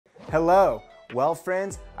Hello! Well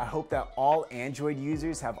friends, I hope that all Android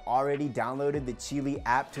users have already downloaded the Cheelee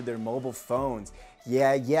app to their mobile phones.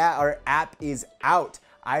 Yeah, our app is out.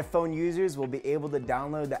 iPhone users will be able to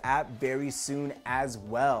download the app very soon as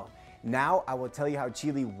well. Now I will tell you how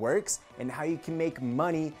Cheelee works and how you can make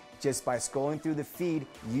money just by scrolling through the feed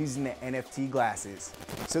using the NFT glasses.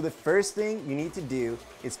 So the first thing you need to do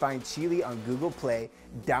is find Cheelee on Google Play,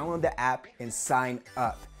 download the app, and sign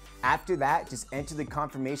up. After that, just enter the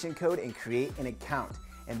confirmation code and create an account.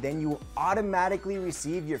 And then you will automatically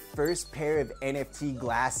receive your first pair of NFT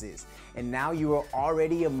glasses. And now you are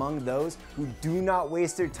already among those who do not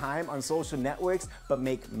waste their time on social networks, but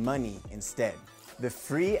make money instead. The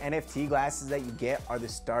free NFT glasses that you get are the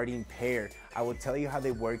starting pair. I will tell you how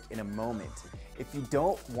they work in a moment. If you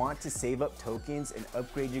don't want to save up tokens and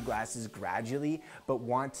upgrade your glasses gradually, but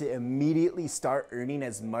want to immediately start earning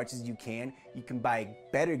as much as you can buy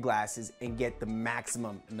better glasses and get the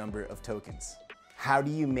maximum number of tokens. How do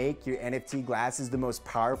you make your NFT glasses the most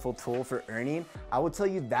powerful tool for earning? I will tell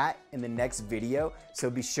you that in the next video, so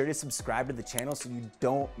be sure to subscribe to the channel so you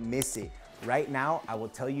don't miss it. Right now, I will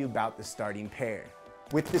tell you about the starting pair.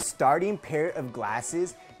 With the starting pair of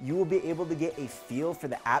glasses, you will be able to get a feel for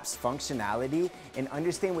the app's functionality and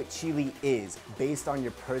understand what Cheelee is based on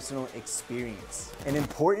your personal experience. An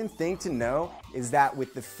important thing to know is that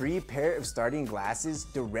with the free pair of starting glasses,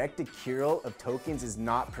 direct accrual of tokens is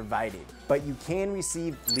not provided, but you can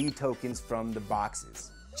receive Lee tokens from the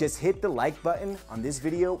boxes. Just hit the like button on this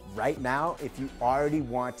video right now if you already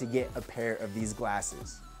want to get a pair of these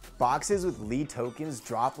glasses. Boxes with Lee tokens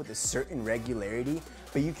drop with a certain regularity,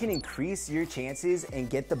 but you can increase your chances and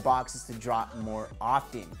get the boxes to drop more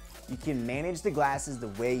often. You can manage the glasses the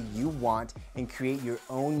way you want and create your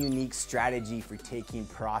own unique strategy for taking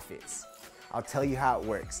profits. I'll tell you how it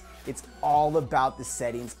works. It's all about the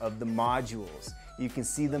settings of the modules. You can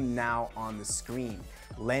see them now on the screen.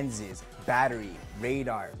 Lenses, battery,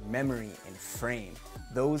 radar, memory, and frame.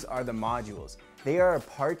 Those are the modules. They are a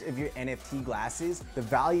part of your NFT glasses, the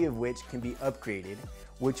value of which can be upgraded,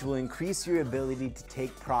 which will increase your ability to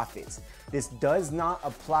take profits. This does not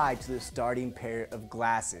apply to the starting pair of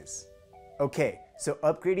glasses. Okay, so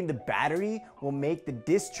upgrading the battery will make the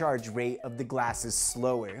discharge rate of the glasses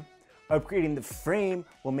slower. Upgrading the frame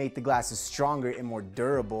will make the glasses stronger and more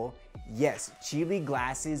durable. Yes, Cheelee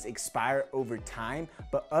glasses expire over time,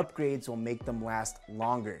 but upgrades will make them last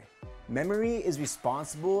longer. Memory is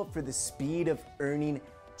responsible for the speed of earning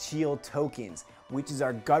Cheelee tokens, which is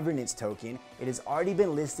our governance token. It has already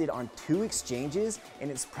been listed on 2 exchanges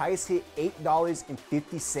and its price hit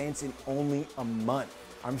 $8.50 in only a month.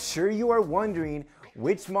 I'm sure you are wondering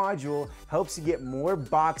which module helps you get more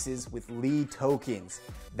boxes with Lee tokens.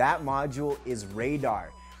 That module is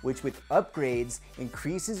Radar, which with upgrades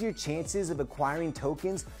increases your chances of acquiring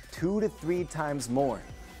tokens 2 to 3 times more.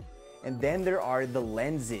 And then there are the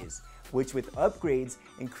lenses, which with upgrades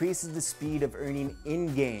increases the speed of earning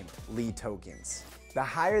in-game Lee tokens. The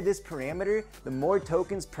higher this parameter, the more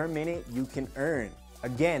tokens per minute you can earn.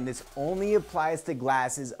 Again, this only applies to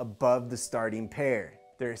glasses above the starting pair.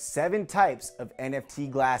 There are 7 types of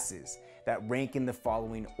NFT glasses that rank in the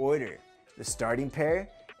following order: the starting pair,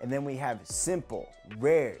 and then we have simple,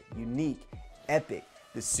 rare, unique, epic,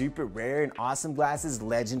 the super rare and awesome glasses,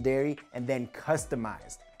 legendary, and then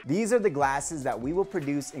customized. These are the glasses that we will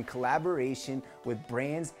produce in collaboration with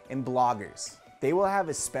brands and bloggers. They will have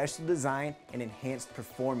a special design and enhanced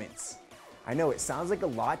performance. I know it sounds like a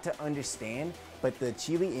lot to understand, but the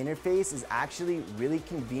Cheelee interface is actually really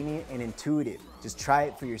convenient and intuitive. Just try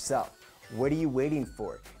it for yourself. What are you waiting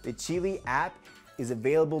for? The Cheelee app is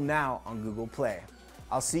available now on Google Play.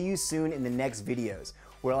 I'll see you soon in the next videos,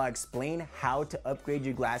 where I'll explain how to upgrade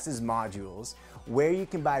your glasses modules, where you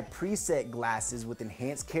can buy preset glasses with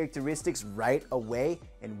enhanced characteristics right away,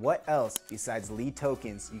 and what else besides Lee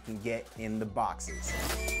tokens you can get in the boxes.